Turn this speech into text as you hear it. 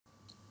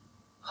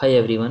Hi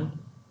everyone,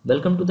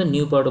 welcome to the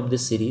new part of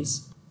this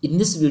series. In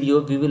this video,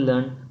 we will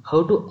learn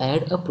how to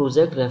add a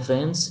project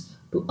reference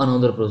to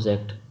another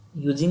project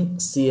using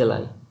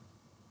CLI,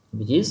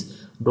 which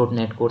is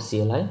 .NET Core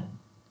CLI.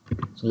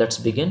 So let's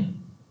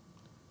begin.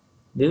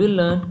 We will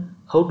learn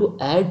how to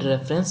add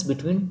reference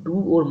between two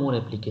or more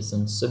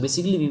applications. So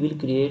basically we will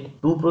create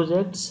two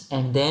projects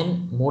and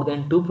then more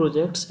than two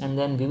projects, and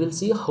then we will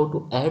see how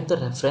to add the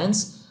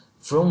reference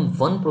from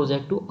one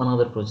project to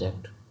another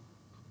project.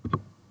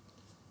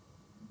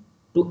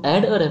 To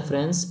add a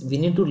reference, we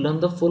need to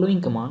learn the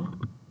following command.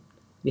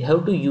 We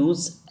have to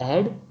use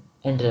add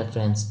and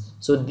reference.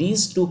 So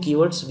these two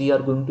keywords we are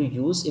going to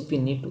use if we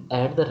need to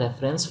add the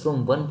reference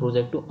from one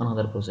project to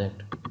another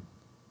project.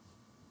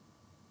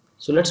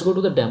 So let's go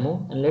to the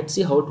demo and let's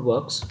see how it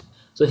works.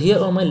 So here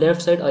on my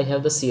left side I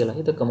have the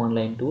CLI, the command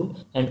line tool,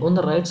 and on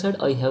the right side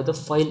I have the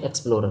file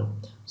explorer.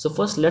 So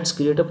first let's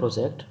create a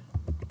project.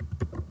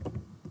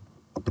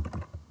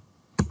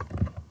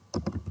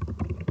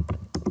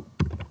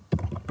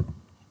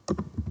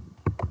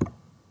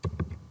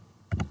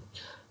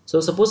 So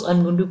suppose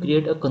I'm going to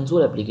create a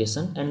console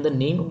application and the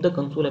name of the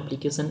console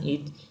application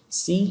is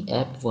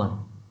CApp1.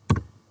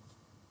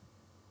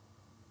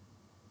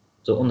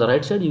 So on the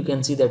right side you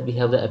can see that we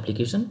have the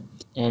application,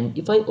 and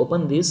if I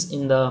open this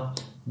in the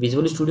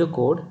Visual Studio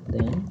Code,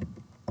 then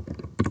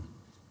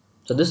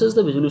so this is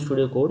the Visual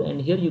Studio Code, and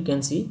here you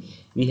can see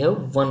we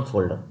have one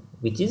folder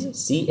which is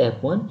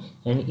CApp1,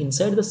 and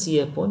inside the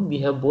CApp1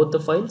 we have both the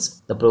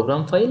files, the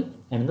program file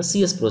and the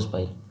CSPros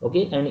file.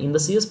 Okay, and in the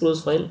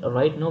CSPros file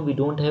right now we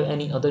don't have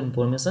any other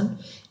information,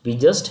 we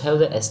just have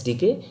the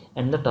SDK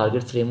and the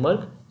target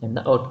framework and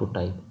the output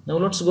type. Now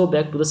let's go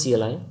back to the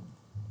CLI,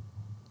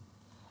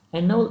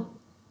 and now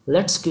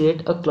let's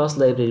create a class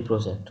library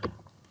project.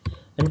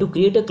 And to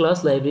create a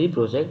class library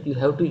project you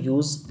have to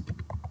use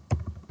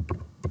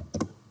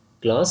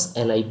class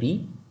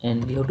lib,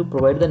 and we have to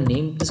provide the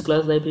name of this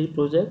class library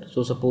project.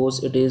 So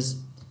suppose it is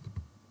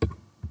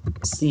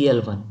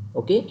CL1.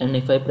 Okay, and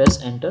if I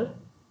press enter,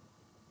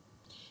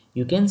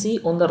 you can see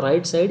on the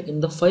right side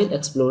in the file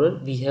explorer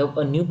we have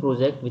a new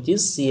project which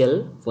is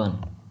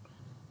CL1.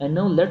 And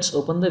now let's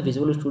open the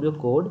Visual Studio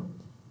Code.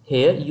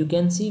 Here you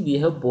can see we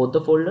have both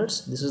the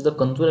folders. This is the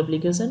console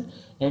application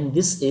and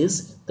this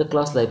is the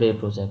class library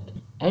project.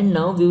 And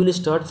now we will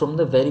start from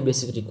the very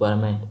basic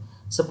requirement.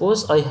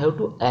 Suppose I have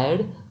to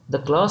add the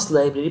class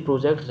library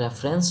project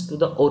reference to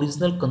the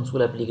original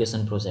console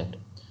application project.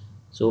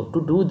 So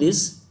to do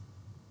this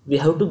we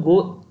have to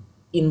go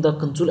in the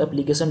console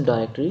application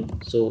directory.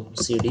 So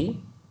cd,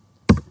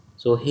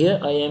 so here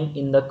I am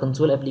in the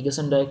console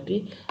application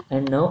directory,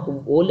 and now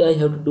all I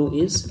have to do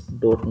is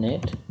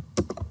 .NET-add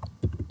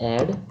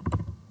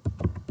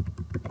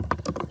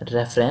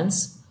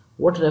reference.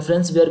 What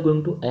reference we are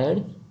going to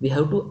add? We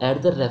have to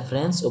add the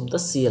reference of the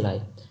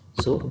CLI.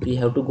 So we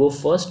have to go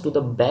first to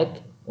the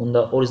back on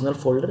the original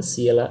folder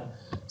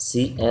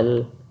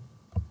CL1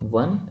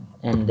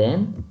 and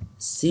then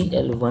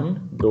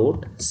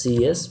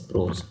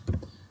cl1.cspros.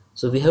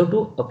 So we have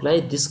to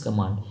apply this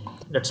command.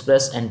 Let's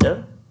press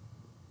enter,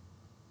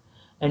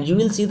 and you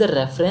will see the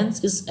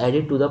reference is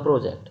added to the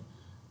project.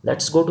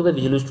 Let's go to the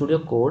Visual Studio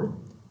Code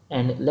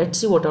and let's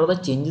see what are the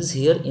changes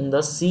here in the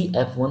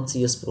CF1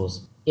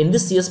 CSPros. In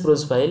this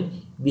CSPros file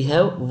we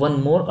have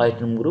one more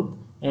item group,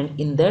 and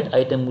in that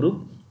item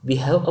group we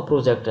have a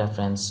project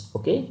reference,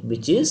 okay,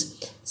 which is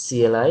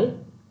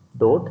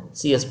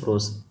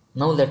CLI.CSPros.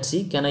 Now let's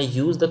see, can I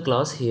use the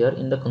class here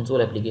in the console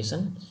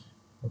application?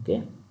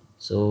 Okay,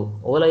 so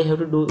all I have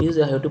to do is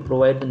I have to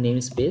provide the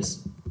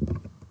namespace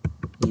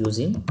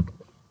using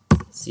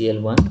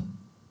CL1.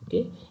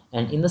 Okay,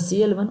 and in the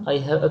CL1 I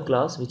have a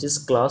class which is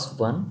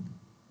class1.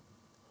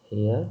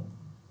 Here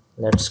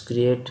let's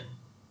create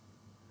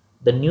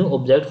the new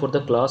object for the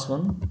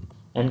class1,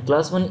 and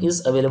class1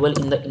 is available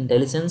in the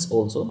IntelliSense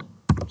also.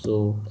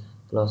 So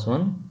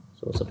class1,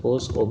 so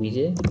suppose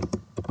obj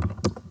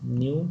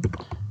new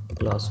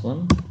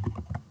class1.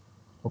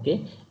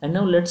 Okay, and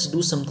now let's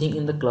do something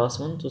in the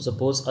class1. So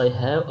suppose I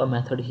have a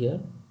method here,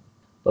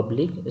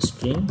 public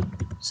string,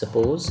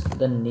 suppose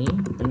the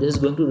name, and this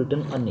is going to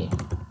return a name.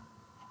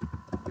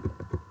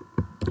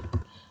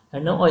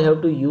 And now I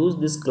have to use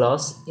this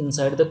class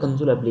inside the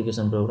console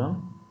application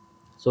program.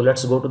 So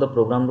let's go to the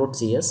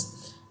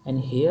program.cs, and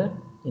here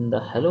in the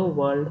hello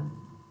world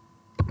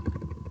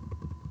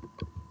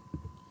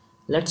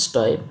let's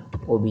type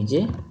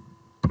obj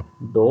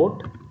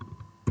dot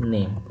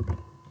name.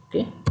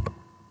 Okay,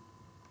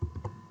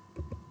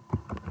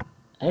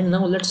 and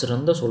now let's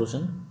run the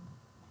solution.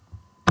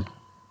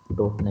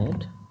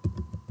 .NET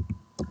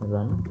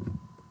run.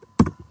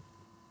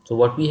 So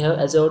what we have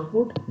as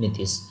output?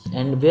 Nitish.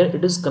 And where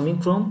it is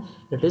coming from?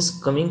 It is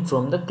coming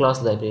from the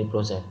class library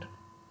project.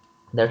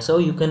 That's how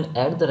you can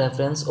add the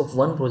reference of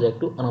one project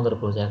to another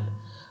project.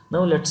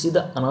 Now let's see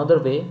the another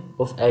way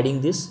of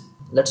adding this.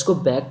 Let's go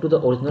back to the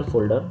original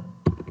folder.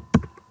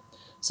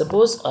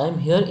 Suppose I am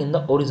here in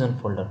the origin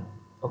folder.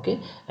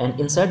 Okay, and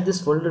inside this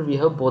folder we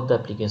have both the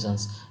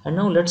applications. And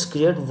now let's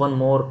create one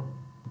more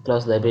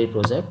class library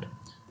project.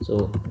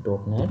 So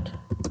 .NET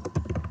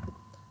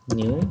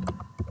new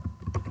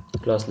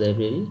class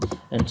library,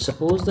 and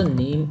suppose the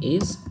name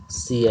is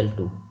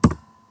cl2.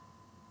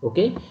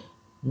 Okay,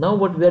 now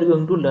what we are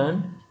going to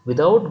learn,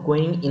 without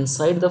going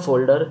inside the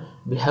folder,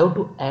 we have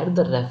to add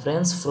the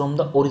reference from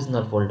the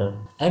original folder.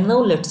 And now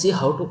let's see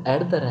how to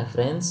add the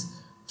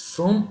reference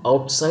from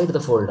outside the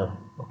folder.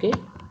 Okay,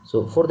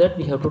 so for that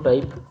we have to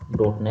type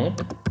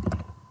 .net,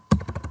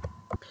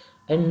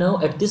 and now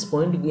at this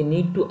point we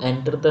need to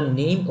enter the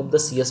name of the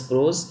CS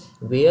pros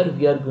where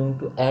we are going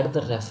to add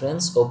the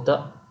reference of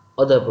the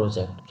other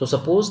project. So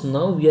suppose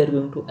now we are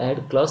going to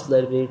add class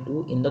library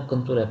 2 in the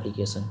console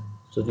application.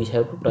 So we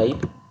have to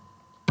type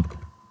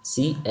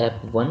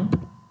capp1,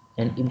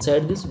 and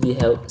inside this we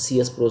have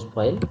CS pros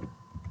file.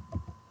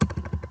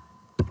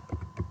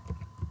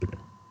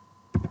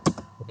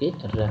 Okay,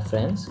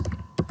 reference.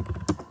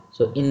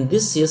 So in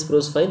this CS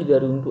pros file we are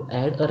going to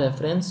add a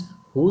reference.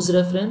 Whose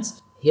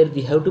reference? Here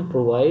we have to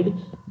provide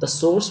the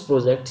source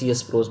project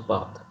CS pros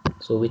path,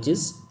 so which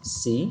is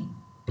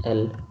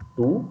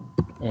cl2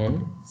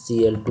 and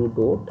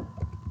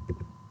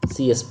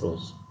cl2.cs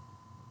pros.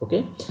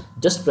 Okay,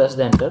 just press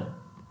the enter.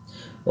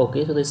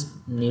 Okay, so this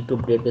need to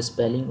update the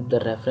spelling of the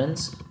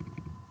reference,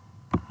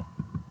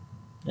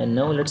 and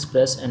now let's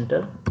press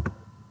enter.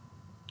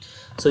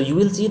 So you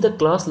will see the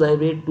class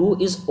library 2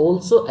 is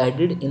also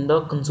added in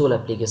the console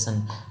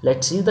application.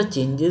 Let's see the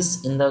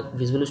changes in the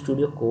Visual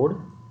Studio Code.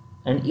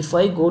 And if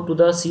I go to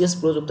the CS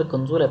pros of the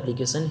console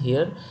application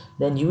here,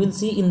 then you will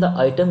see in the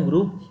item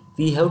group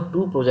we have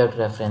two project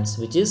reference,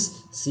 which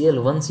is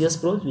cl1 CS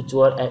pros, which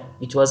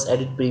was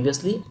added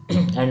previously,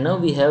 and now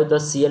we have the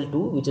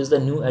cl2, which is the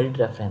new added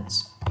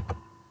reference.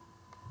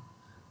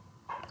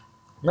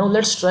 Now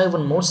let's try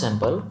one more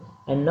sample,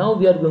 and now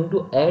we are going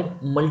to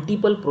add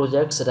multiple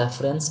projects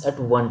reference at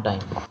one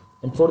time.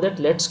 And for that,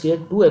 let's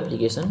create two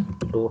applications.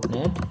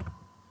 .net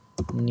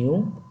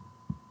new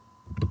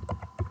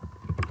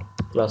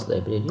class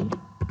library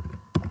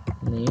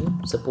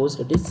name, suppose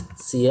it is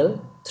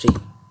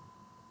cl3.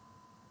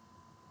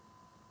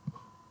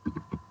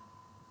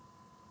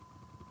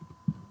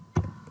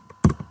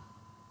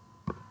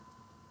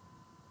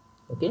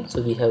 Okay,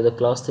 so we have the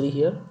class 3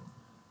 here.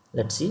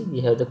 Let's see,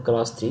 we have the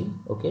class 3.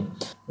 Okay,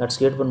 let's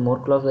create one more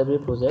class library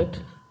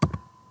project.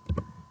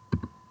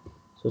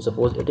 So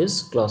suppose it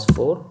is class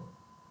 4.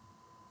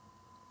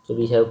 So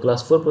we have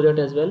class 4 project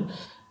as well.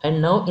 And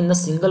now in a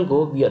single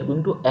go we are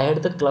going to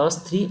add the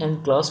class 3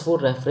 and class 4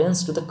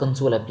 reference to the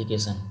console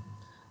application.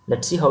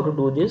 Let's see how to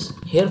do this.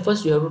 Here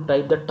first you have to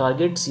type the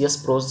target CS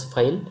pros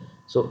file.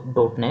 So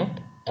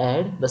 .net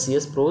add the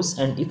CS pros,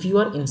 and if you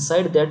are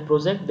inside that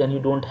project then you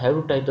don't have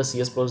to type the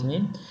CS pros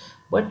name,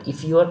 but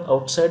if you are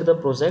outside the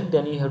project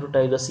then you have to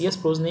type the CS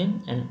pros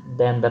name and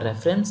then the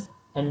reference.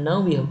 And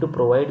now we have to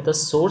provide the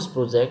source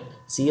project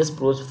CS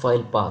pros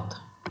file path,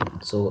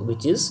 so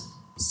which is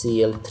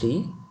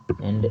cl3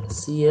 and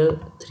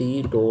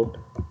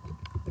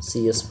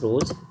cl3.cs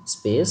pros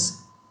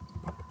space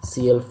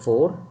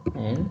cl4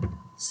 and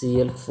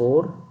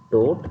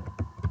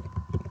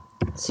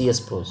cl4.cs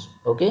pros.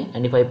 Okay,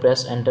 and if I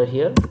press enter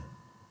here,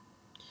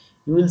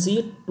 you will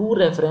see two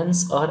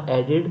references are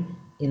added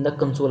in the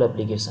console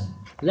application.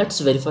 Let's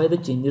verify the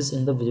changes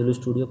in the Visual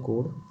Studio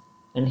Code,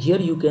 and here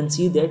you can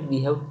see that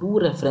we have two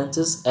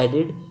references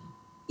added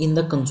in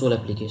the console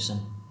application.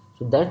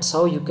 So that's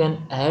how you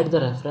can add the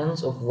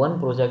reference of one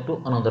project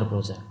to another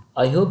project.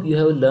 I hope you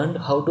have learned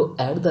how to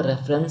add the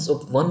reference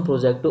of one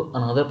project to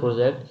another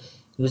project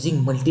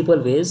using multiple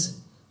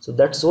ways. So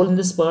that's all in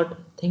this part.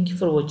 Thank you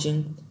for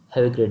watching.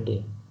 Have a great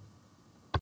day.